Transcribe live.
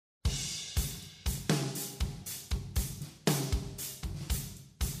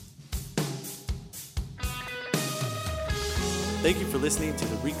Thank you for listening to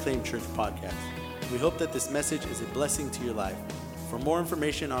the Reclaim Church podcast. We hope that this message is a blessing to your life. For more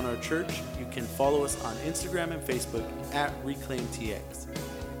information on our church, you can follow us on Instagram and Facebook at ReclaimTX.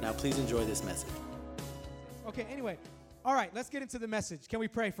 Now, please enjoy this message. Okay, anyway. All right, let's get into the message. Can we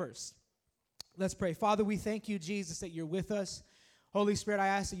pray first? Let's pray. Father, we thank you, Jesus, that you're with us. Holy Spirit, I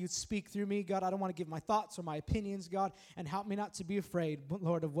ask that you'd speak through me. God, I don't want to give my thoughts or my opinions, God, and help me not to be afraid,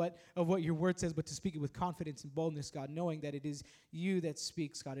 Lord, of what your word says, but to speak it with confidence and boldness, God, knowing that it is you that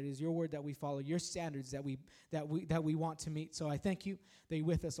speaks, God. It is your word that we follow, your standards that we want to meet. So I thank you that you're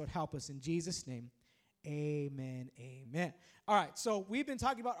with us, Lord. Help us in Jesus' name. Amen. Amen. All right, so we've been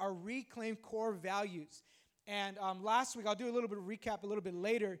talking about our Reclaim core values. And last week, I'll do a little bit of recap a little bit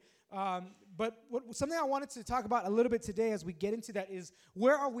later. But something I wanted to talk about a little bit today as we get into that is,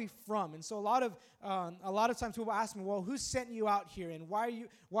 where are we from? And so a lot of times people ask me, well, who sent you out here, and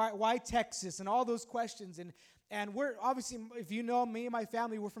why Texas, and all those questions. And we're obviously, if you know me and my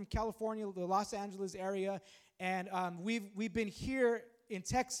family, we're from California, the Los Angeles area, and we've been here in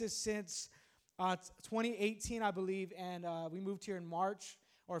Texas since 2018, I believe, and we moved here in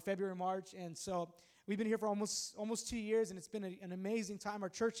February, March, and so we've been here for almost 2 years, and it's been an amazing time. Our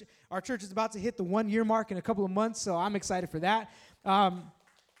church is about to hit the 1 year mark in a couple of months, so I'm excited for that.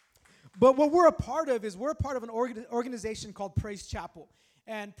 But what we're a part of is we're a part of an organization called Praise Chapel.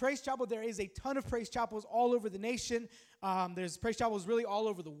 And Praise Chapel, there is a ton of Praise Chapels all over the nation. There's Praise Chapels really all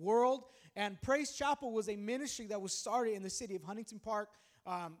over the world. And Praise Chapel was a ministry that was started in the city of Huntington Park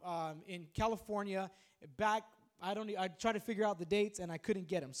in California back. I tried to figure out the dates, and I couldn't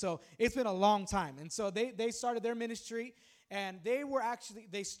get them. So it's been a long time. And so they started their ministry, and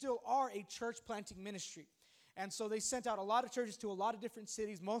they still are a church planting ministry. And so they sent out a lot of churches to a lot of different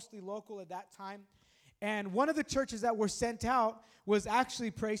cities, mostly local at that time. And one of the churches that were sent out was actually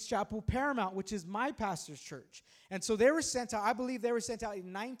Praise Chapel Paramount, which is my pastor's church. And so they were sent out, I believe they were sent out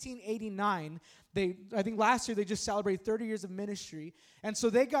in 1989. I think last year they just celebrated 30 years of ministry. And so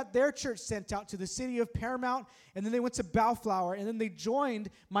they got their church sent out to the city of Paramount, and then they went to Bellflower, and then they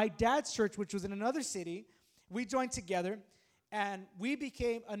joined my dad's church, which was in another city. We joined together, and we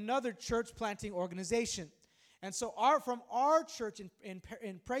became another church planting organization. And so from our church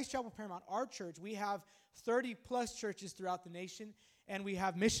in Praise Chapel Paramount, our church, we have 30-plus churches throughout the nation, and we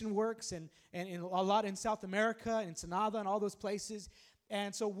have mission works and a lot in South America and Ensenada and all those places.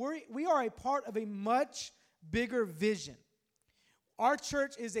 And so we are a part of a much bigger vision. Our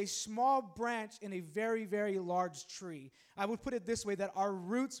church is a small branch in a very, very large tree. I would put it this way, that our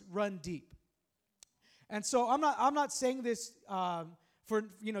roots run deep. And so I'm not saying this for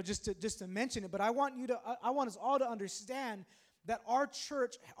just to mention it, but I want us all to understand that our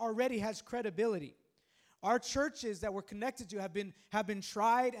church already has credibility. Our churches that we're connected to have been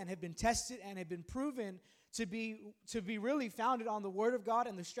tried and have been tested and have been proven to be really founded on the Word of God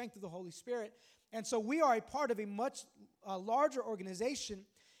and the strength of the Holy Spirit. And so we are a part of a much larger organization.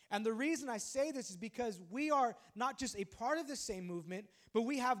 And the reason I say this is because we are not just a part of the same movement, but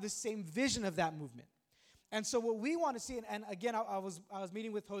we have the same vision of that movement. And so what we want to see, and again, I was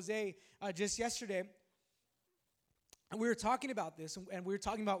meeting with Jose just yesterday, and we were talking about this, and we were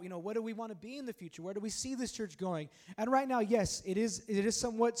talking about, what do we want to be in the future? Where do we see this church going? And right now, yes, it is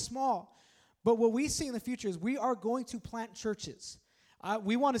somewhat small. But what we see in the future is we are going to plant churches.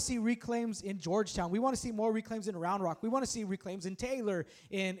 We want to see reclaims in Georgetown. We want to see more reclaims in Round Rock. We want to see reclaims in Taylor,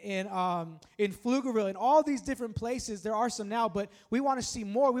 in Pflugerville, in all these different places. There are some now, but we want to see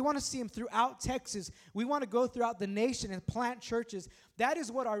more. We want to see them throughout Texas. We want to go throughout the nation and plant churches. That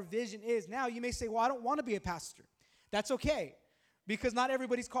is what our vision is. Now, you may say, well, I don't want to be a pastor. That's okay, because not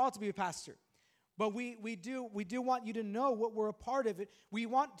everybody's called to be a pastor. But we do want you to know what we're a part of it. We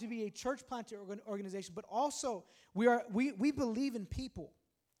want to be a church planter organization, but also we believe in people.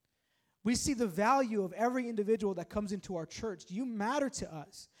 We see the value of every individual that comes into our church. You matter to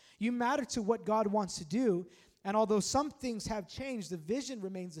us. You matter to what God wants to do. And although some things have changed, the vision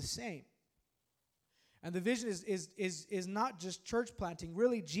remains the same. And the vision is not just church planting.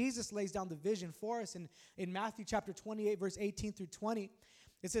 Really, Jesus lays down the vision for us in Matthew chapter 28, verse 18 through 20.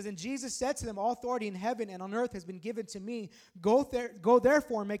 It says, and Jesus said to them, all authority in heaven and on earth has been given to me. Go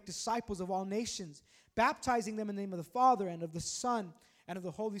therefore and make disciples of all nations, baptizing them in the name of the Father and of the Son and of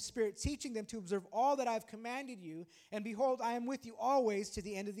the Holy Spirit, teaching them to observe all that I have commanded you. And behold, I am with you always to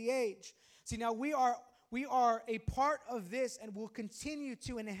the end of the age. See, now we are a part of this, and will continue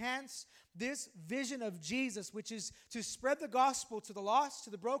to enhance this vision of Jesus, which is to spread the gospel to the lost, to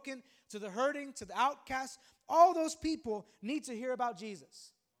the broken, to the hurting, to the outcast. All those people need to hear about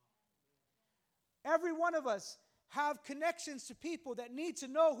Jesus. Every one of us have connections to people that need to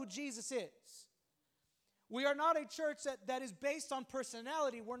know who Jesus is. We are not a church that is based on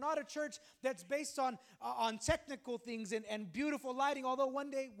personality. We're not a church that's based on technical things and beautiful lighting, although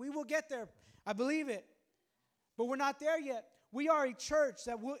one day we will get there. I believe it. But we're not there yet. We are a church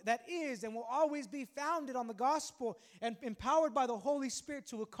that is and will always be founded on the gospel and empowered by the Holy Spirit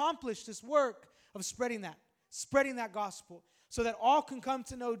to accomplish this work of spreading that gospel so that all can come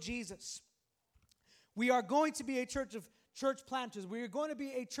to know Jesus. We are going to be a church of church planters. We are going to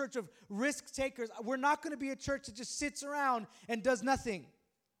be a church of risk takers. We're not going to be a church that just sits around and does nothing.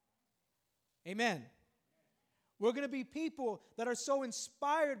 Amen. We're going to be people that are so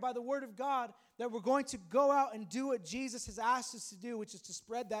inspired by the Word of God that we're going to go out and do what Jesus has asked us to do, which is to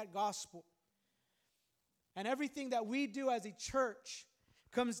spread that gospel. And everything that we do as a church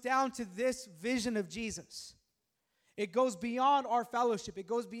comes down to this vision of Jesus. It goes beyond our fellowship. It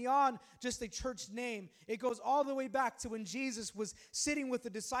goes beyond just a church name. It goes all the way back to when Jesus was sitting with the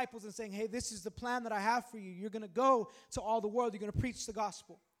disciples and saying, hey, this is the plan that I have for you. You're going to go to all the world. You're going to preach the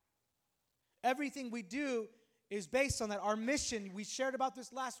gospel. Everything we do is based on that. Our mission, we shared about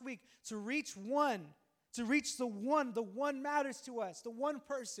this last week, to reach one, to reach the one matters to us, the one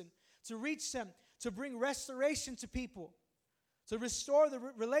person, to reach them, to bring restoration to people, to restore the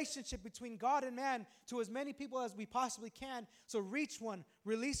relationship between God and man to as many people as we possibly can. So reach one,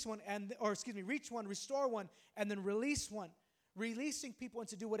 release one, reach one, restore one, and then release one, releasing people and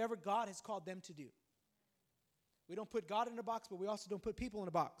to do whatever God has called them to do. We don't put God in a box, but we also don't put people in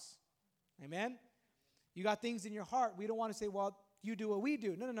a box. Amen? You got things in your heart. We don't want to say, well, you do what we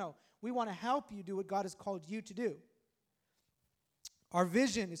do. No. We want to help you do what God has called you to do. Our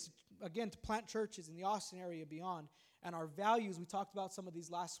vision is, again, to plant churches in the Austin area beyond. And our values, we talked about some of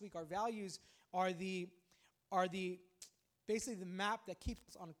these last week. Our values are basically the map that keeps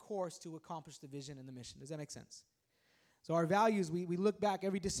us on course to accomplish the vision and the mission. Does that make sense? So our values, we look back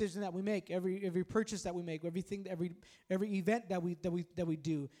every decision that we make, every purchase that we make, everything, every event that we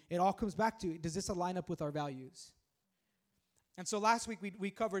do. It all comes back to, does this align up with our values? And so last week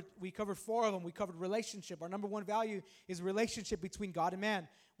we covered 4 of them. We covered relationship. Our number one value is relationship between God and man.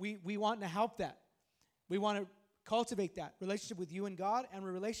 We want to help that. We want to cultivate that relationship with you and God and a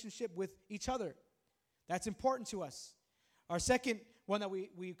relationship with each other. That's important to us. Our second one that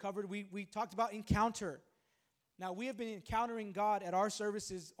we covered, we talked about encounter. Now, we have been encountering God at our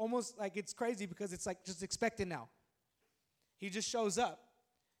services almost like it's crazy because it's like just expected now. He just shows up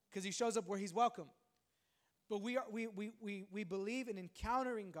because he shows up where he's welcome. But we believe in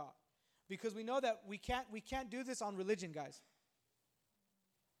encountering God because we know that we can't do this on religion, guys.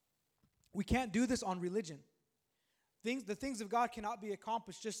 We can't do this on religion. The things of God cannot be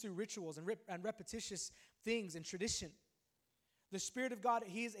accomplished just through rituals and repetitious things and tradition. The Spirit of God,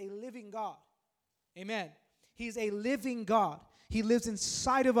 He is a living God. Amen. He's a living God. He lives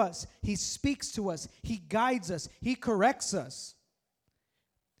inside of us. He speaks to us. He guides us. He corrects us.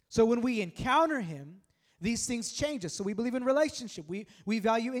 So when we encounter Him, these things change us. So we believe in relationship. We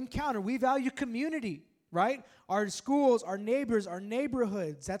value encounter. We value community, right? Our schools, our neighbors, our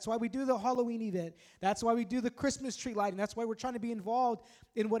neighborhoods. That's why we do the Halloween event. That's why we do the Christmas tree lighting. That's why we're trying to be involved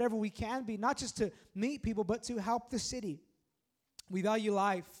in whatever we can be, not just to meet people, but to help the city. We value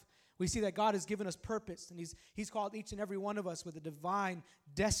life. We see that God has given us purpose, and He's called each and every one of us with a divine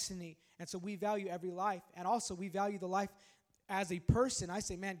destiny. And so we value every life. And also we value the life as a person. I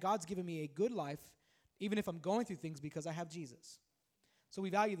say, man, God's given me a good life, even if I'm going through things because I have Jesus. So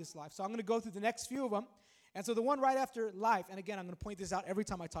we value this life. So I'm going to go through the next few of them. And so the one right after life, and again, I'm going to point this out every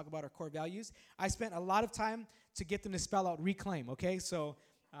time I talk about our core values. I spent a lot of time to get them to spell out reclaim, okay? So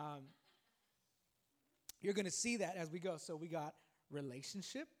you're going to see that as we go. So we got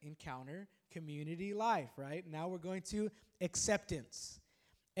relationship, encounter, community, life, right? Now we're going to acceptance.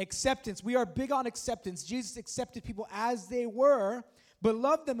 Acceptance. We are big on acceptance. Jesus accepted people as they were, but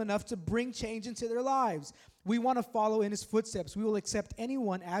loved them enough to bring change into their lives. We want to follow in His footsteps. We will accept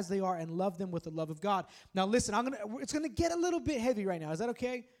anyone as they are and love them with the love of God. Now listen, it's going to get a little bit heavy right now. Is that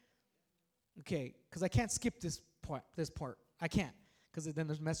okay? Okay, because I can't skip this part. I can't, because then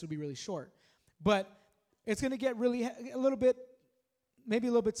the message will be really short. But it's going to get really maybe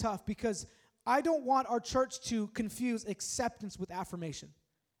a little bit tough, because I don't want our church to confuse acceptance with affirmation.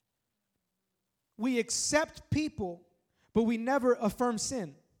 We accept people, but we never affirm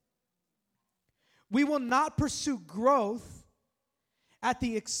sin. We will not pursue growth at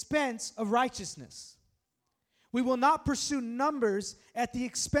the expense of righteousness. We will not pursue numbers at the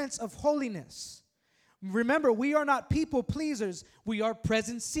expense of holiness. Remember, we are not people pleasers. We are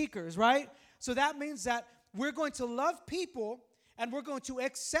presence seekers, right? So that means that we're going to love people and we're going to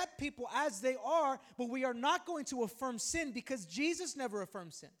accept people as they are, but we are not going to affirm sin because Jesus never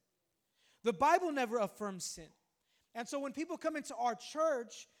affirmed sin. The Bible never affirms sin. And so when people come into our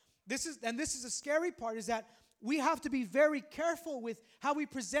church, this is the scary part, is that we have to be very careful with how we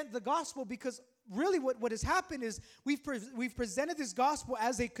present the gospel, because really what has happened is we've presented this gospel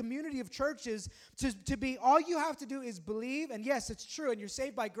as a community of churches to be, all you have to do is believe, and yes, it's true, and you're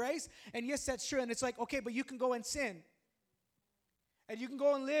saved by grace, and yes, that's true, and it's like, okay, but you can go and sin. And you can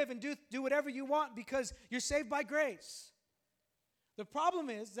go and live and do whatever you want because you're saved by grace. The problem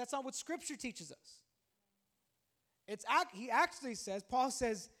is, that's not what Scripture teaches us. He actually says, Paul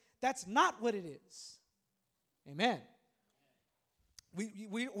says, that's not what it is. Amen.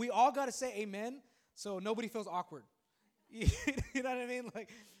 We all got to say amen so nobody feels awkward. You know what I mean? Like,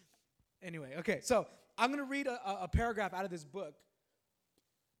 anyway, okay. So I'm going to read a paragraph out of this book.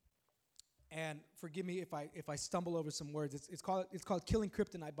 And forgive me if I stumble over some words. It's called Killing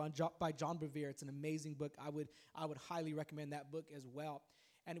Kryptonite by John Bevere. It's an amazing book. I would highly recommend that book as well.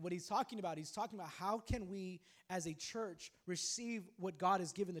 And what he's talking about how can we as a church receive what God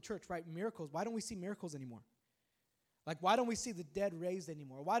has given the church, right? Miracles. Why don't we see miracles anymore? Like, why don't we see the dead raised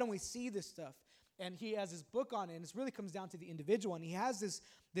anymore? Why don't we see this stuff? And he has his book on it, and it really comes down to the individual. And he has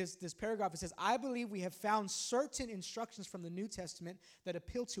this paragraph. It says, I believe we have found certain instructions from the New Testament that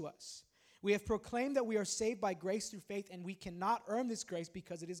appeal to us. We have proclaimed that we are saved by grace through faith, and we cannot earn this grace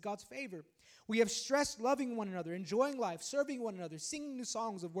because it is God's favor. We have stressed loving one another, enjoying life, serving one another, singing new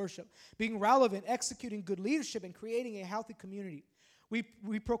songs of worship, being relevant, executing good leadership, and creating a healthy community.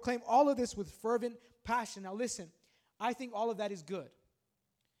 We proclaim all of this with fervent passion. Now listen, I think all of that is good.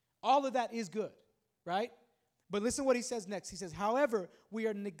 All of that is good, right? But listen what he says next. He says, however, we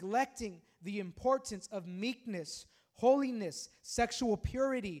are neglecting the importance of meekness, holiness, sexual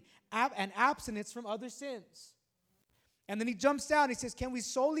purity, and abstinence from other sins. And then he jumps down. He says, can we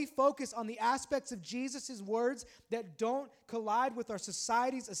solely focus on the aspects of Jesus' words that don't collide with our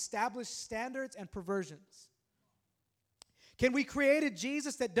society's established standards and perversions? Can we create a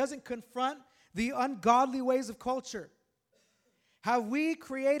Jesus that doesn't confront the ungodly ways of culture? Have we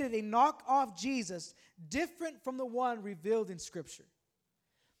created a knockoff Jesus different from the one revealed in Scripture?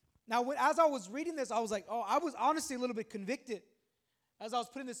 Now, as I was reading this, I was like, I was honestly a little bit convicted as I was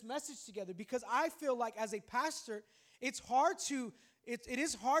putting this message together, because I feel like as a pastor, it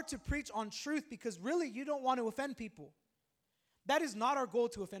is hard to preach on truth, because really you don't want to offend people. That is not our goal,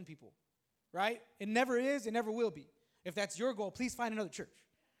 to offend people, right? It never is, it never will be. If that's your goal, please find another church.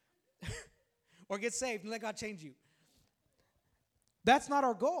 Or get saved and let God change you. That's not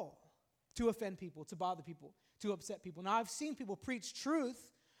our goal, to offend people, to bother people, to upset people. Now, I've seen people preach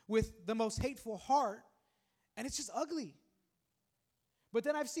truth with the most hateful heart, and it's just ugly. But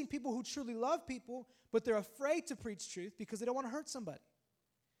then I've seen people who truly love people, but they're afraid to preach truth because they don't want to hurt somebody.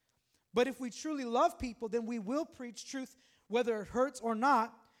 But if we truly love people, then we will preach truth whether it hurts or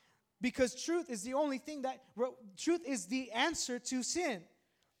not, because truth is the only thing truth is the answer to sin.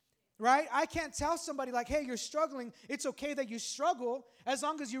 Right? I can't tell somebody like, hey, you're struggling. It's okay that you struggle as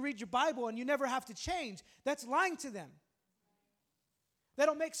long as you read your Bible and you never have to change. That's lying to them.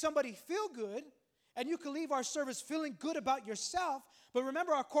 That'll make somebody feel good, and you can leave our service feeling good about yourself. But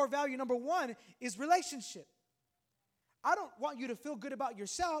remember, our core value number one is relationship. I don't want you to feel good about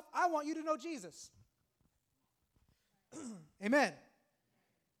yourself. I want you to know Jesus. Amen.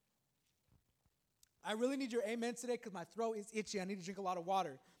 I really need your amen today because my throat is itchy. I need to drink a lot of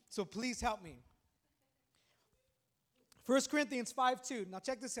water. So please help me. 1 Corinthians 5:2. Now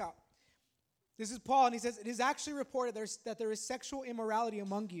check this out. This is Paul, and he says, it is actually reported that there is sexual immorality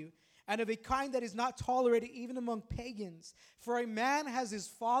among you, and of a kind that is not tolerated even among pagans. For a man has his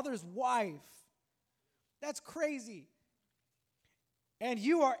father's wife. That's crazy. And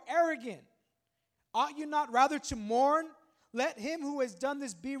you are arrogant. Ought you not rather to mourn? Let him who has done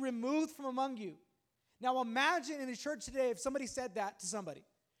this be removed from among you. Now imagine in the church today if somebody said that to somebody.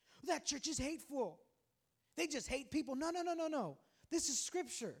 That church is hateful. They just hate people. No. This is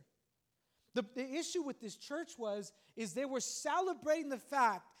Scripture. The issue with this church is they were celebrating the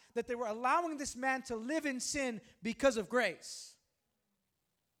fact that they were allowing this man to live in sin because of grace.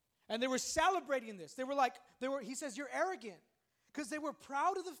 And they were celebrating this. He says, you're arrogant. Because they were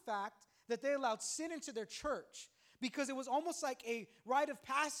proud of the fact that they allowed sin into their church. Because it was almost like a rite of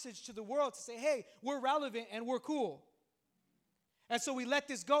passage to the world to say, hey, we're relevant and we're cool. And so we let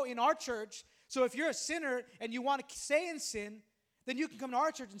this go in our church. So if you're a sinner and you want to stay in sin, then you can come to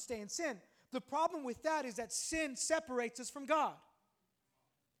our church and stay in sin. The problem with that is that sin separates us from God.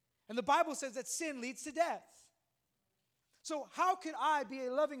 And the Bible says that sin leads to death. So how could I be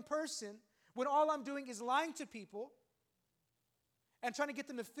a loving person when all I'm doing is lying to people and trying to get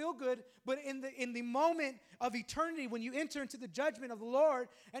them to feel good. But in the moment of eternity, when you enter into the judgment of the Lord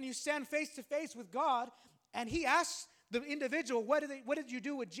and you stand face to face with God, and he asks the individual, what did you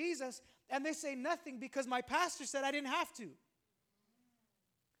do with Jesus? And they say nothing because my pastor said I didn't have to.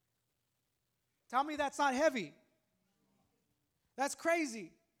 Tell me that's not heavy. That's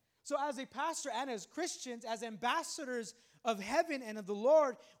crazy. So as a pastor and as Christians, as ambassadors of heaven and of the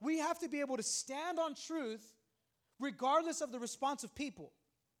Lord, we have to be able to stand on truth regardless of the response of people.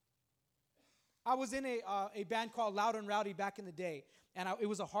 I was in a band called Loud and Rowdy back in the day, and it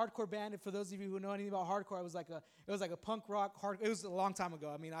was a hardcore band. And for those of you who know anything about hardcore, it was like a punk rock It was a long time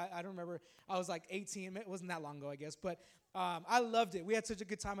ago. I mean, I don't remember. I was like 18. It wasn't that long ago, I guess. But I loved it. We had such a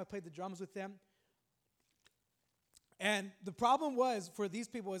good time. I played the drums with them. And the problem was for these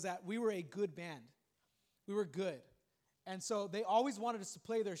people is that we were a good band. We were good. And so they always wanted us to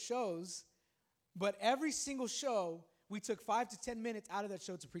play their shows, but every single show, we took 5 to 10 minutes out of that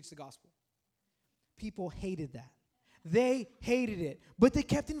show to preach the gospel. People hated that. They hated it, but they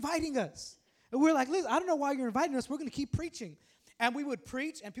kept inviting us. And we were like, listen, I don't know why you're inviting us. We're going to keep preaching. And we would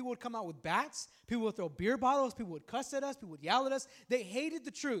preach, and people would come out with bats. People would throw beer bottles. People would cuss at us. People would yell at us. They hated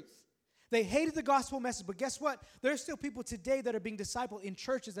the truth. They hated the gospel message, but guess what? There are still people today that are being discipled in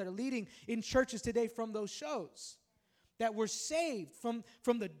churches, that are leading in churches today from those shows, that were saved from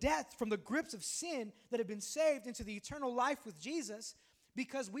the death, from the grips of sin, that have been saved into the eternal life with Jesus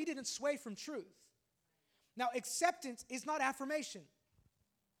because we didn't sway from truth. Now, acceptance is not affirmation.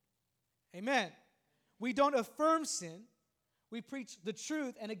 Amen. We don't affirm sin. We preach the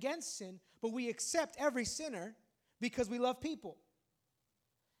truth and against sin, but we accept every sinner because we love people.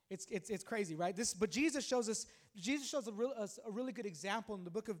 It's crazy, right? But Jesus shows a really good example in the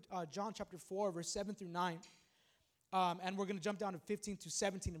book of John chapter 4, verse 7 through 9. And we're going to jump down to 15 to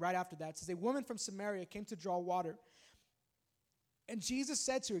 17 right after that. It says, a woman from Samaria came to draw water. And Jesus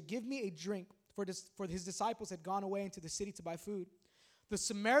said to her, give me a drink, for his disciples had gone away into the city to buy food. The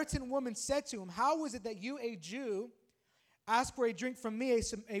Samaritan woman said to him, how is it that you, a Jew, ask for a drink from me,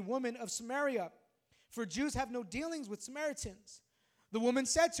 a woman of Samaria? For Jews have no dealings with Samaritans. The woman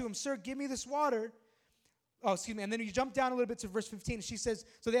said to him, sir, give me this water. Oh, excuse me. And then you jump down a little bit to verse 15. She says,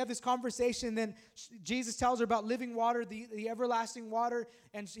 so they have this conversation. And then Jesus tells her about living water, the everlasting water.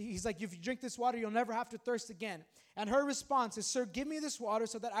 And he's like, if you drink this water, you'll never have to thirst again. And her response is, sir, give me this water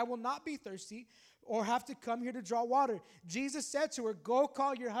so that I will not be thirsty or have to come here to draw water. Jesus said to her, go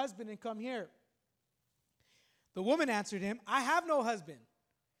call your husband and come here. The woman answered him, I have no husband.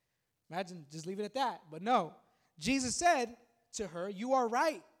 Imagine, just leave it at that. But no. Jesus said to her, you are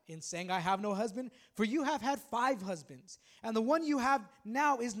right in saying I have no husband, for you have had 5 husbands, and the one you have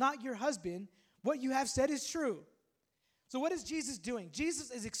now is not your husband. What you have said is true. So what is Jesus doing?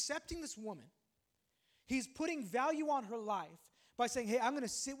 Jesus is accepting this woman. He's putting value on her life by saying, hey, I'm going to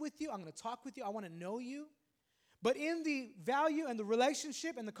sit with you. I'm going to talk with you. I want to know you. But in the value and the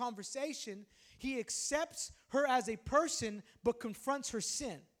relationship and the conversation, he accepts her as a person but confronts her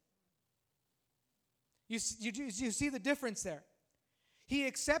sin. You see the difference there. He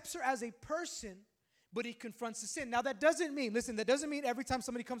accepts her as a person, but he confronts the sin. Now, that doesn't mean every time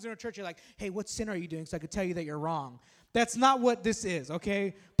somebody comes in our church, you're like, hey, what sin are you doing so I could tell you that you're wrong. That's not what this is,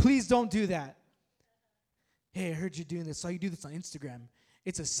 okay? Please don't do that. Hey, I heard you doing this. Saw you do this on Instagram.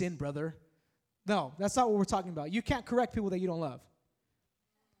 It's a sin, brother. No, that's not what we're talking about. You can't correct people that you don't love.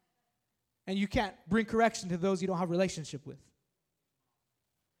 And you can't bring correction to those you don't have a relationship with.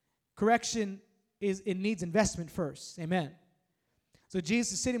 Correction it needs investment first. Amen. So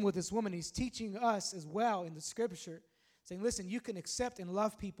Jesus is sitting with this woman. He's teaching us as well in the scripture, saying, listen, you can accept and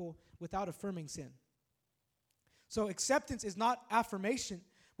love people without affirming sin. So acceptance is not affirmation.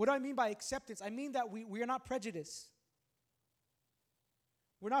 What do I mean by acceptance? I mean that we are not prejudiced.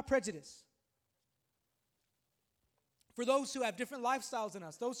 We're not prejudiced. For those who have different lifestyles than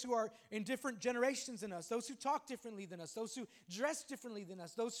us, those who are in different generations than us, those who talk differently than us, those who dress differently than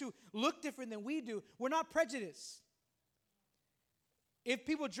us, those who look different than we do, we're not prejudiced. If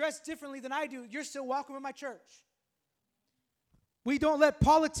people dress differently than I do, you're still welcome in my church. We don't let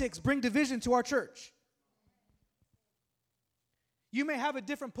politics bring division to our church. You may have a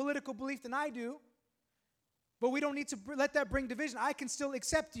different political belief than I do, but we don't need to let that bring division. I can still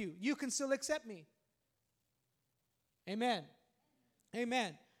accept you. You can still accept me. Amen.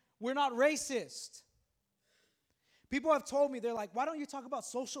 Amen. We're not racist. People have told me, they're like, why don't you talk about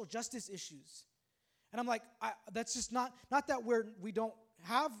social justice issues? And I'm like, that's just not that we don't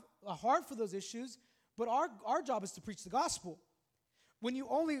have a heart for those issues, but our job is to preach the gospel. When you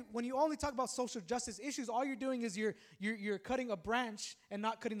only talk about social justice issues, all you're doing is you're cutting a branch and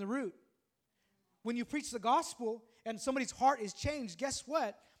not cutting the root. When you preach the gospel and somebody's heart is changed, guess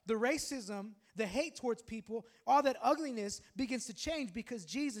what? The racism, the hate towards people, all that ugliness begins to change because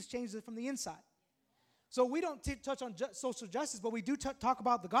Jesus changes it from the inside. So we don't touch on social justice, but we do talk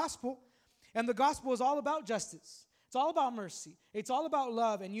about the gospel. And the gospel is all about justice. It's all about mercy. It's all about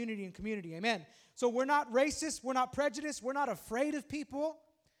love and unity and community. Amen. So we're not racist. We're not prejudiced. We're not afraid of people.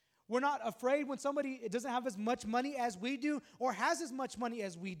 We're not afraid when somebody doesn't have as much money as we do or has as much money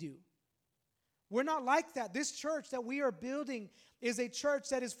as we do. We're not like that. This church that we are building is a church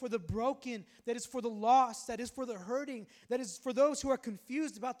that is for the broken, that is for the lost, that is for the hurting, that is for those who are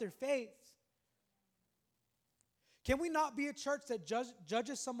confused about their faith. Can we not be a church that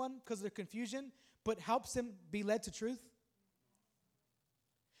judges someone because of their confusion, but helps them be led to truth?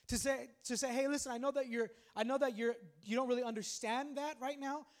 To say, hey, listen, I know that you don't really understand that right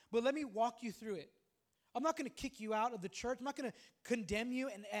now, but let me walk you through it. I'm not going to kick you out of the church. I'm not going to condemn you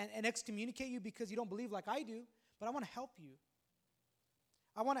and excommunicate you because you don't believe like I do, but I want to help you.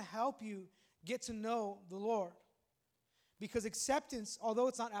 I want to help you get to know the Lord. Because acceptance, although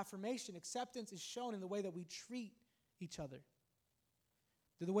it's not affirmation, acceptance is shown in the way that we treat each other,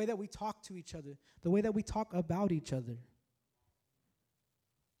 the way that we talk to each other, the way that we talk about each other.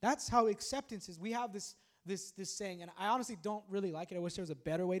 That's how acceptance is. We have this saying, and I honestly don't really like it. I wish there was a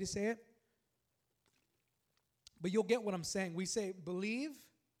better way to say it. But you'll get what I'm saying. We say believe,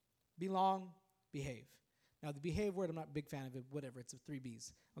 belong, behave. Now, the behave word, I'm not a big fan of it. Whatever, it's 3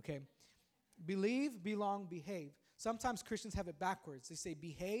 B's, okay? Believe, belong, behave. Sometimes Christians have it backwards. They say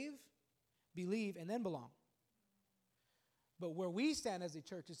behave, believe, and then belong. But where we stand as a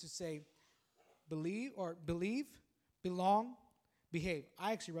church is to say believe, belong, behave.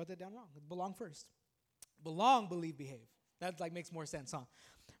 I actually wrote that down wrong. Belong first. Belong, believe, behave. That makes more sense, huh?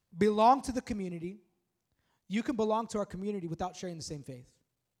 Belong to the community. You can belong to our community without sharing the same faith.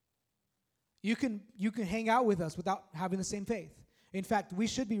 You can hang out with us without having the same faith. In fact, we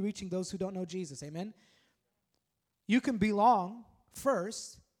should be reaching those who don't know Jesus. Amen? You can belong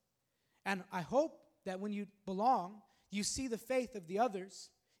first, and I hope that when you belong, you see the faith of the others,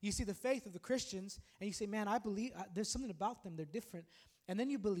 you see the faith of the Christians, and you say, man, I believe, there's something about them, they're different. And then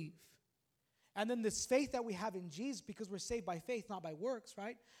you believe. And then this faith that we have in Jesus, because we're saved by faith, not by works,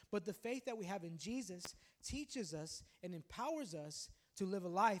 right? But the faith that we have in Jesus teaches us and empowers us to live a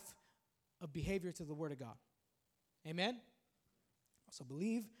life of behavior to the Word of God. Amen? So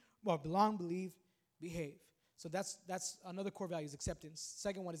belong, believe, behave. So that's another core value is acceptance.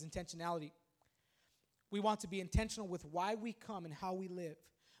 Second one is intentionality. We want to be intentional with why we come and how we live.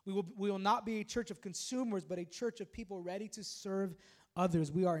 We will not be a church of consumers, but a church of people ready to serve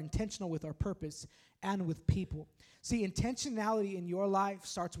others. We are intentional with our purpose and with people. See, intentionality in your life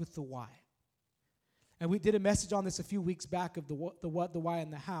starts with the why. And we did a message on this a few weeks back of the what, the why,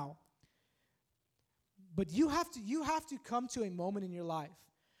 and the how. But you have to come to a moment in your life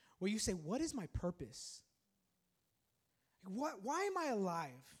where you say, what is my purpose? Why am I alive?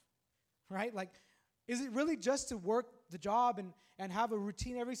 Right? Like, is it really just to work the job and have a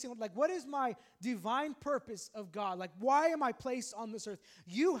routine every single, what is my divine purpose of God? Like, why am I placed on this earth?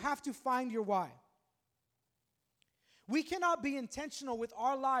 You have to find your why. We cannot be intentional with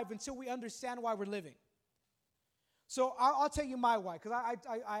our life until we understand why we're living. So I'll tell you my why, because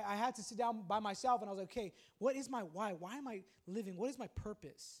I had to sit down by myself and I was like, okay, what is my why? Why am I living? What is my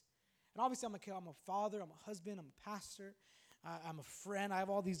purpose? And obviously I'm a father, I'm a husband, I'm a pastor, I'm a friend. I have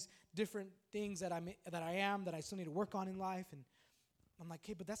all these different things that I still need to work on in life. And I'm like,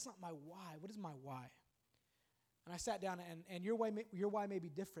 okay, but that's not my why. What is my why? And I sat down, and your why may be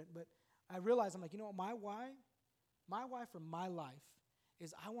different, but I realized, I'm like, you know what, my why for my life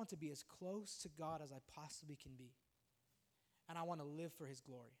is I want to be as close to God as I possibly can be. And I want to live for His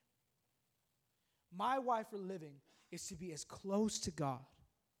glory. My why for living is to be as close to God,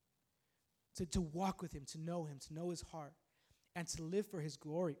 to walk with Him, to know His heart, and to live for His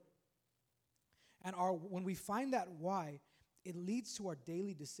glory. And when we find that why, it leads to our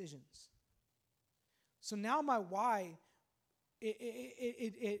daily decisions. So now my why,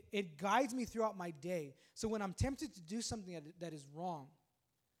 it guides me throughout my day. So when I'm tempted to do something that is wrong,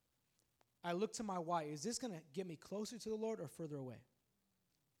 I look to my why. Is this going to get me closer to the Lord or further away?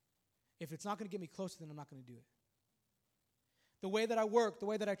 If it's not going to get me closer, then I'm not going to do it. The way that I work, the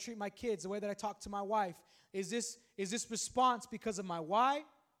way that I treat my kids, the way that I talk to my wife, is this response because of my why,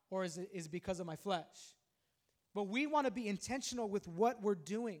 or is it because of my flesh? But we want to be intentional with what we're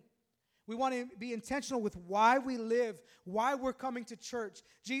doing. We want to be intentional with why we live, why we're coming to church.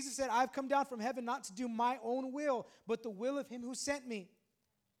 Jesus said, I've come down from heaven not to do my own will, but the will of Him who sent me.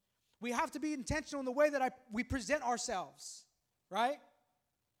 We have to be intentional in the way that we present ourselves, right?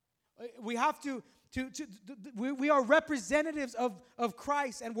 We have to We are representatives of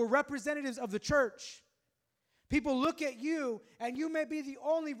Christ, and we're representatives of the church. People look at you, and you may be the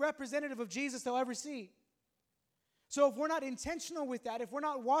only representative of Jesus they'll ever see. So if we're not intentional with that, if we're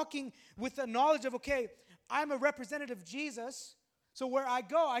not walking with the knowledge of, okay, I'm a representative of Jesus, so where I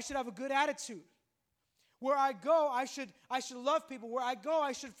go, I should have a good attitude. Where I go, I should love people. Where I go,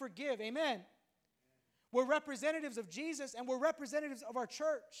 I should forgive. Amen. We're representatives of Jesus, and we're representatives of our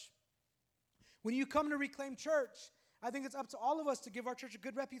church. When you come to Reclaim Church, I think it's up to all of us to give our church a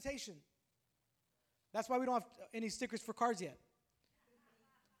good reputation. That's why we don't have any stickers for cars yet.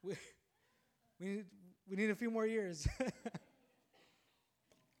 We need a few more years.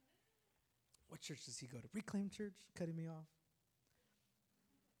 What church does he go to? Reclaim Church? Cutting me off.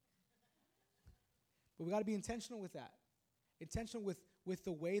 But we got to be intentional with that. Intentional with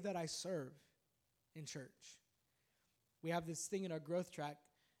the way that I serve in church. We have this thing in our growth track.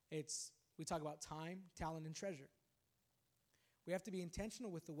 We talk about time, talent, and treasure. We have to be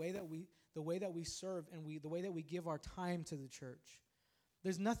intentional with the way that we serve and the way that we give our time to the church.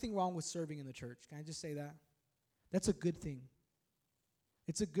 There's nothing wrong with serving in the church. Can I just say that? That's a good thing.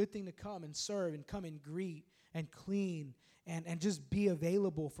 It's a good thing to come and serve and come and greet and clean and just be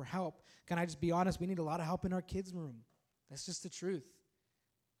available for help. Can I just be honest? We need a lot of help in our kids' room. That's just the truth.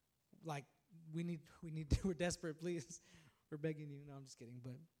 Like, we're desperate, please. We're begging you. No, I'm just kidding.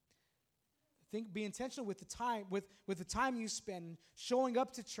 But be intentional with the time, with the time you spend showing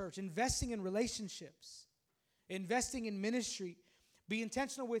up to church, investing in relationships, investing in ministry. Be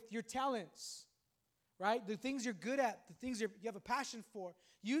intentional with your talents, right? The things you're good at, the things you have a passion for.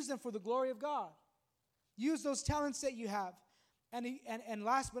 Use them for the glory of God. Use those talents that you have. And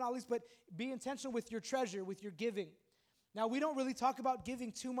last but not least, but be intentional with your treasure, with your giving. Now, we don't really talk about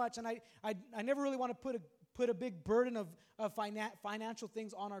giving too much, and I never really want to put a big burden of financial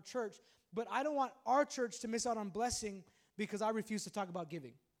things on our church, but I don't want our church to miss out on blessing because I refuse to talk about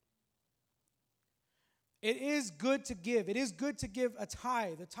giving. It is good to give. It is good to give a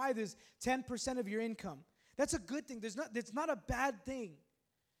tithe. A tithe is 10% of your income. That's a good thing. It's not a bad thing.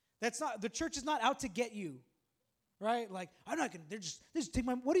 The church is not out to get you. Right? Like, I'm not going to, they just take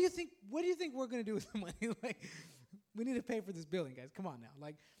my, what do you think we're going to do with the money? Like, we need to pay for this building, guys. Come on now.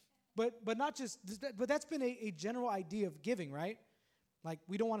 Like, but not just, but that's been a general idea of giving, right? Like,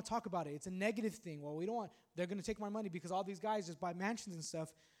 we don't want to talk about it. It's a negative thing. Well, they're going to take my money because all these guys just buy mansions and stuff,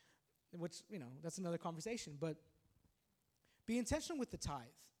 which, that's another conversation. But be intentional with the tithe.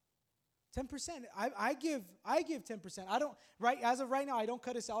 10%. I give 10%. As of right now, I don't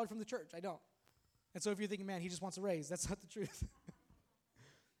cut a salary from the church. I don't. And so if you're thinking, man, he just wants a raise, that's not the truth.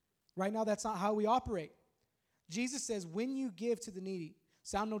 Right now, that's not how we operate. Jesus says, when you give to the needy,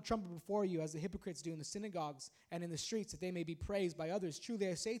 sound no trumpet before you, as the hypocrites do in the synagogues and in the streets, that they may be praised by others. Truly,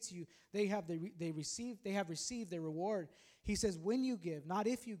 I say to you, they have received their reward. He says, when you give, not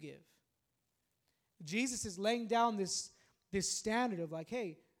if you give. Jesus is laying down this standard of like,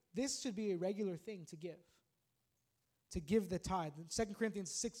 hey, this should be a regular thing to give. To give the tithe. 2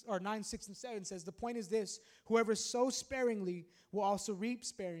 Corinthians 9, 6, and 7 says, the point is this, whoever sows sparingly will also reap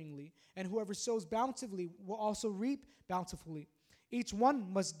sparingly, and whoever sows bountifully will also reap bountifully. Each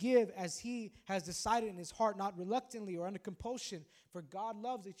one must give as he has decided in his heart, not reluctantly or under compulsion, for God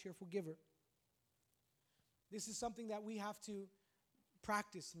loves a cheerful giver. This is something that we have to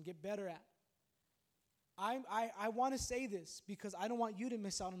practice and get better at. I want to say this because I don't want you to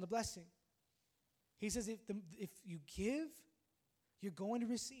miss out on the blessing. He says if you give, you're going to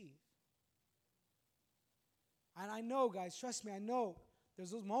receive. And I know, guys, trust me, I know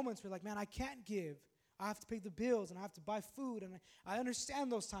there's those moments where like, man, I can't give. I have to pay the bills and I have to buy food. And I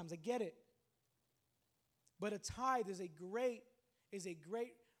understand those times. I get it. But a tithe is a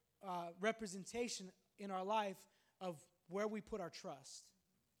great representation in our life of where we put our trust.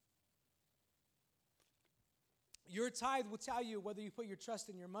 Your tithe will tell you whether you put your trust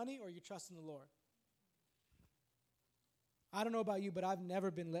in your money or your trust in the Lord. I don't know about you, but I've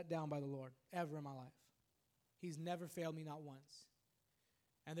never been let down by the Lord, ever in my life. He's never failed me, not once.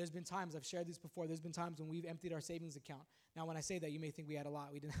 And there's been times, I've shared this before, there's been times when we've emptied our savings account. Now, when I say that, you may think we had a lot.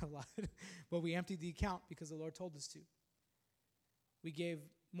 We didn't have a lot. But we emptied the account because the Lord told us to. We gave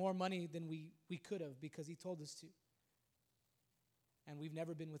more money than we could have because he told us to. And we've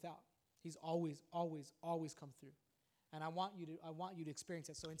never been without. He's always, always, always come through. And I want you to experience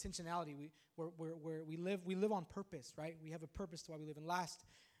that. So intentionality, we live on purpose, right? We have a purpose to why we live. And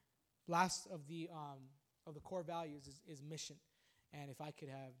last of the core values is mission. And if I could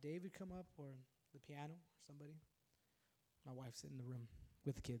have David come up or the piano or somebody. My wife's in the room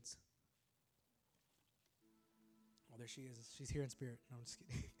with the kids. Oh, there she is. She's here in spirit. No, I'm just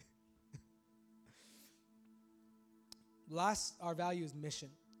kidding. Last, our value is mission.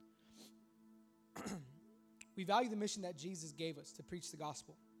 We value the mission that Jesus gave us to preach the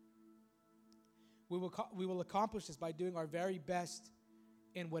gospel. We will accomplish this by doing our very best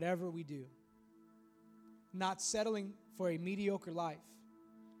in whatever we do, not settling for a mediocre life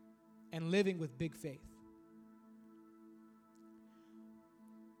and living with big faith.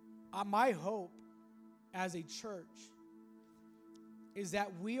 My hope as a church is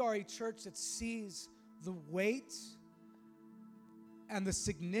that we are a church that sees the weight and the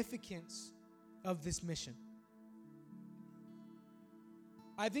significance of this mission.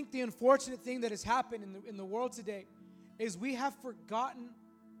 I think the unfortunate thing that has happened in the world today is we have forgotten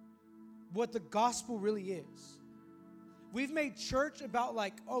what the gospel really is. We've made church about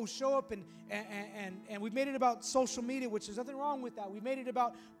like, oh, show up and we've made it about social media, which there's nothing wrong with that. We've made it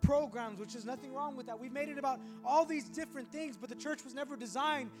about programs, which is nothing wrong with that. We've made it about all these different things, but the church was never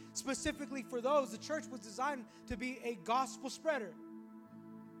designed specifically for those. The church was designed to be a gospel spreader.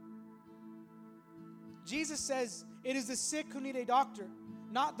 Jesus says, it is the sick who need a doctor,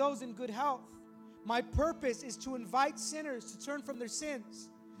 not those in good health. My purpose is to invite sinners to turn from their sins.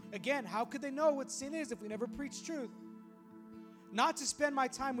 Again, how could they know what sin is if we never preach truth? Not to spend my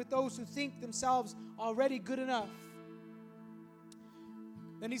time with those who think themselves already good enough.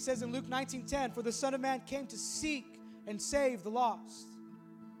 Then he says in Luke 19:10, for the Son of Man came to seek and save the lost.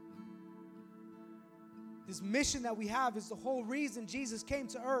 This mission that we have is the whole reason Jesus came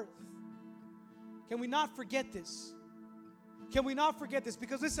to earth. Can we not forget this? Can we not forget this?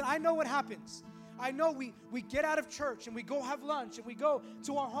 Because listen, I know what happens. I know we get out of church and we go have lunch and we go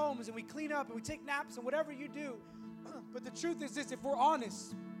to our homes and we clean up and we take naps and whatever you do. But the truth is this, if we're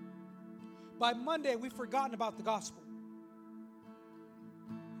honest, by Monday we've forgotten about the gospel.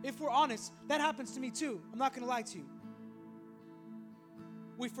 If we're honest, that happens to me too. I'm not going to lie to you.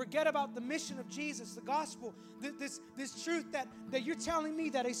 We forget about the mission of Jesus, the gospel, this truth that you're telling me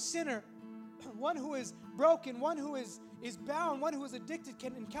that a sinner, one who is broken, one who is bound, one who is addicted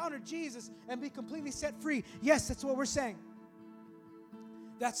can encounter Jesus and be completely set free. Yes, that's what we're saying.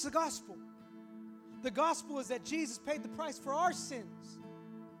 That's the gospel. The gospel is that Jesus paid the price for our sins.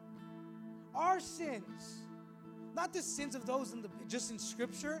 Our sins. Not the sins of those just in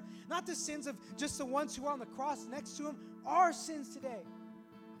Scripture. Not the sins of just the ones who are on the cross next to Him. Our sins today.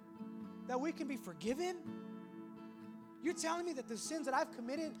 That we can be forgiven. You're telling me that the sins that I've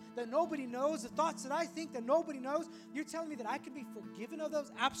committed that nobody knows, the thoughts that I think that nobody knows, you're telling me that I can be forgiven of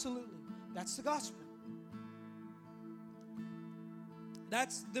those? Absolutely. That's the gospel.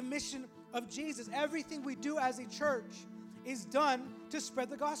 That's the mission of Jesus. Everything we do as a church is done to spread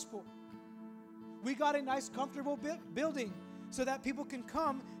the gospel. We got a nice, comfortable building so that people can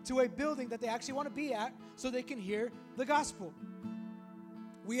come to a building that they actually want to be at so they can hear the gospel.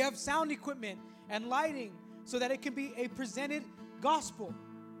 We have sound equipment and lighting so that it can be a presented gospel.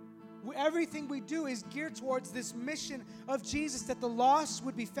 Everything we do is geared towards this mission of Jesus, that the lost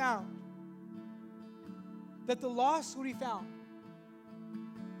would be found. That the lost would be found.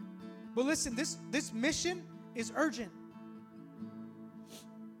 But listen, this mission is urgent.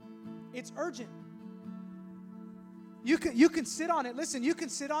 It's urgent. You can sit on it. Listen, you can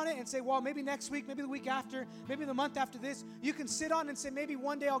sit on it and say, well, maybe next week, maybe the week after, maybe the month after this. You can sit on it and say, maybe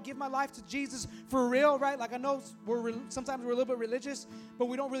one day I'll give my life to Jesus for real, right? Like I know sometimes we're a little bit religious, but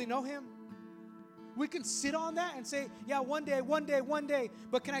we don't really know Him. We can sit on that and say, yeah, one day.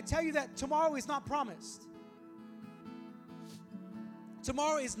 But can I tell you that tomorrow is not promised?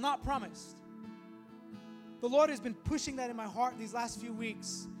 Tomorrow is not promised. The Lord has been pushing that in my heart these last few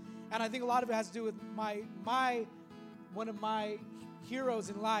weeks. And I think a lot of it has to do with one of my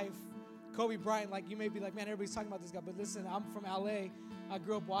heroes in life, Kobe Bryant. Like, you may be like, man, everybody's talking about this guy. But listen, I'm from LA. I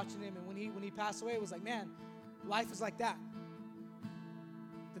grew up watching him. And when he passed away, it was like, man, life is like that.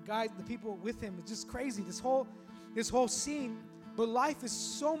 The people with him, it's just crazy. This whole scene. But life is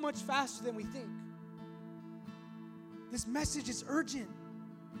so much faster than we think. This message is urgent.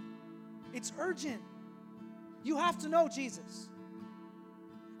 It's urgent. You have to know Jesus.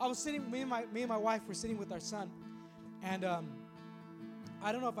 I was sitting, me and my wife were sitting with our son. And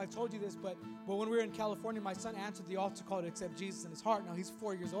I don't know if I've told you this, but when we were in California, my son answered the altar call to accept Jesus in his heart. Now, he's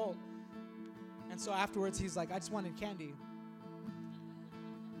 4 years old. And so afterwards, he's like, I just wanted candy.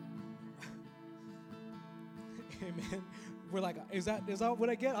 Amen. We're like, is that what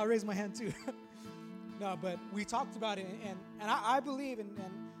I get? I'll raise my hand too. No, but we talked about it, and I believe, and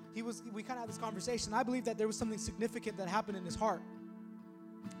we kind of had this conversation. I believe that there was something significant that happened in his heart.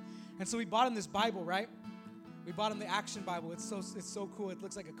 And so we bought him this Bible, right? We bought him the Action Bible. It's so cool. It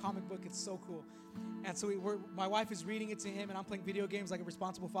looks like a comic book. It's so cool. And so my wife is reading it to him, and I'm playing video games like a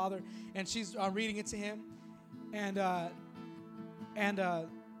responsible father, and she's reading it to him. And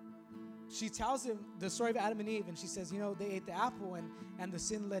she tells him the story of Adam and Eve, and she says, they ate the apple, and the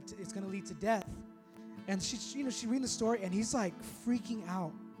sin it's going to lead to death. And she's reading the story, and he's like freaking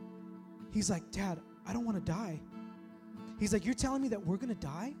out. He's like, Dad, I don't want to die. He's like, you're telling me that we're going to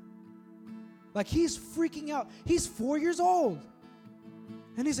die? Like, he's freaking out. He's 4 years old.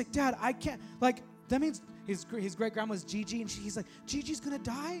 And he's like, Dad, I can't. Like, that means his great-grandma's Gigi, and he's like, Gigi's going to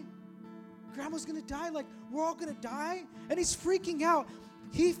die? Grandma's going to die? Like, we're all going to die? And he's freaking out.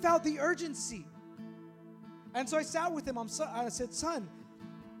 He felt the urgency. And so I sat with him. I said, son,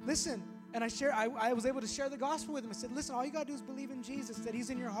 listen. And I was able to share the gospel with him. I said, listen, all you got to do is believe in Jesus, that he's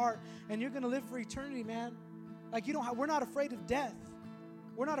in your heart, and you're going to live for eternity, man. Like, we're not afraid of death.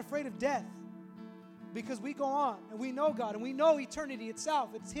 We're not afraid of death because we go on, and we know God, and we know eternity itself.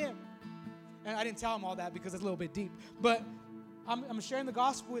 It's him. And I didn't tell him all that because it's a little bit deep. But I'm sharing the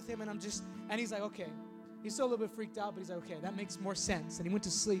gospel with him, and he's like, okay. He's still a little bit freaked out, but he's like, okay, that makes more sense. And he went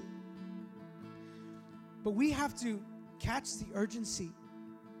to sleep. But we have to catch the urgency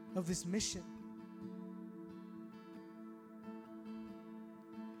of this mission.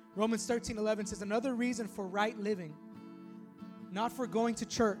 Romans 13:11 says, another reason for right living, not for going to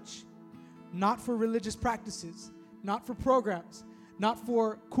church, not for religious practices, not for programs, not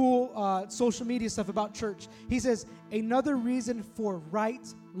for cool social media stuff about church. He says, another reason for right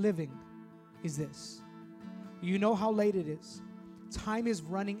living is this. You know how late it is. Time is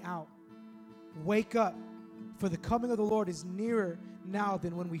running out. Wake up, for the coming of the Lord is nearer now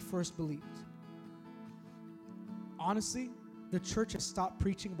than when we first believed. Honestly, the church has stopped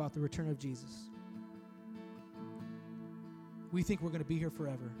preaching about the return of Jesus. We think we're going to be here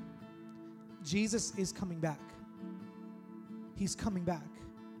forever. Jesus is coming back. He's coming back.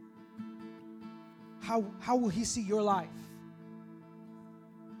 How will he see your life?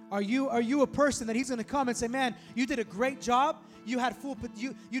 Are you a person that he's going to come and say, man, you did a great job. You had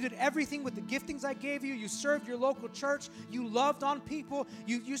you did everything with the giftings I gave you. You served your local church. You loved on people.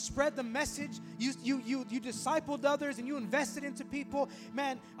 You spread the message. You discipled others, and you invested into people.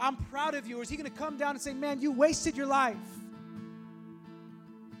 Man, I'm proud of you. Or is he going to come down and say, man, you wasted your life?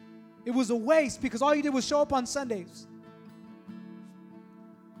 It was a waste because all you did was show up on Sundays.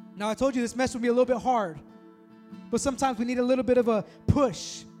 Now, I told you this mess would be a little bit hard, but sometimes we need a little bit of a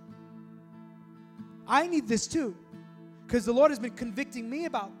push. I need this too, because the Lord has been convicting me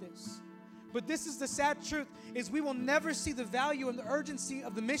about this. But this is the sad truth, is we will never see the value and the urgency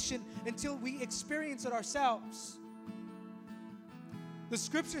of the mission until we experience it ourselves. The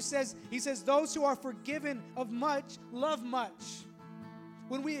scripture says, he says, those who are forgiven of much, love much.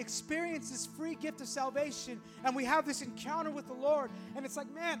 When we experience this free gift of salvation and we have this encounter with the Lord, and it's like,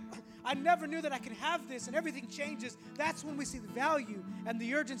 man, I never knew that I could have this, and everything changes, that's when we see the value and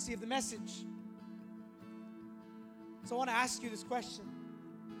the urgency of the message. So I want to ask you this question.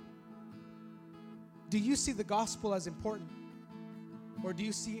 Do you see the gospel as important, or do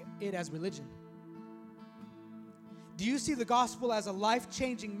you see it as religion? Do you see the gospel as a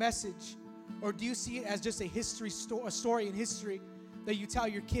life-changing message, or do you see it as just a story in history that you tell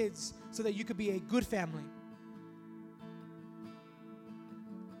your kids so that you could be a good family?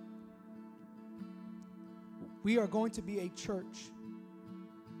 We are going to be a church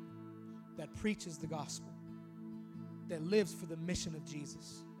that preaches the gospel, that lives for the mission of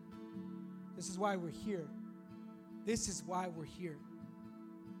Jesus. This is why we're here. This is why we're here.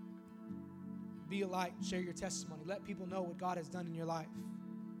 Be a light, share your testimony, let people know what God has done in your life.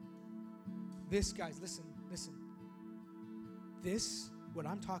 This, guys, listen. This, what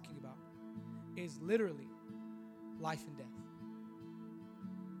I'm talking about, is literally life and death.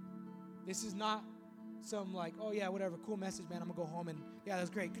 This is not some like, oh yeah, whatever, cool message, man, I'm going to go home and, yeah, that's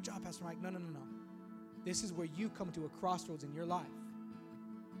great. Good job, Pastor Mike. No. This is where you come to a crossroads in your life.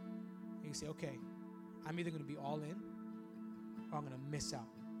 And you say, okay, I'm either going to be all in or I'm going to miss out.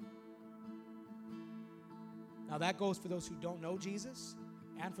 Now that goes for those who don't know Jesus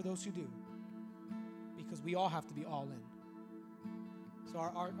and for those who do, because we all have to be all in. So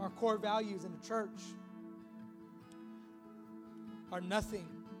our core values in the church are nothing.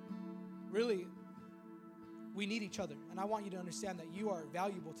 Really, we need each other. And I want you to understand that you are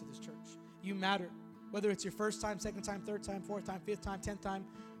valuable to this church. You matter. Whether it's your first time, second time, third time, fourth time, fifth time, 10th time,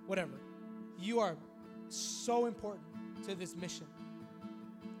 whatever. You are so important to this mission.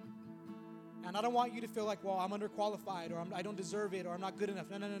 And I don't want you to feel like, well, I'm underqualified, or I don't deserve it, or I'm not good enough.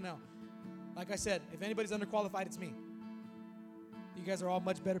 No. Like I said, if anybody's underqualified, it's me. You guys are all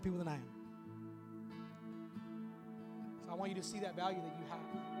much better people than I am. So I want you to see that value that you have.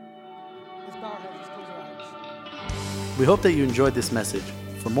 Let's bow our heads, let's close our eyes. We hope that you enjoyed this message.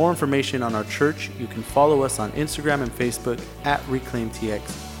 For more information on our church, you can follow us on Instagram and Facebook at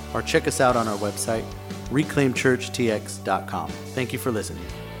ReclaimTX, or check us out on our website, reclaimchurchtx.com. Thank you for listening.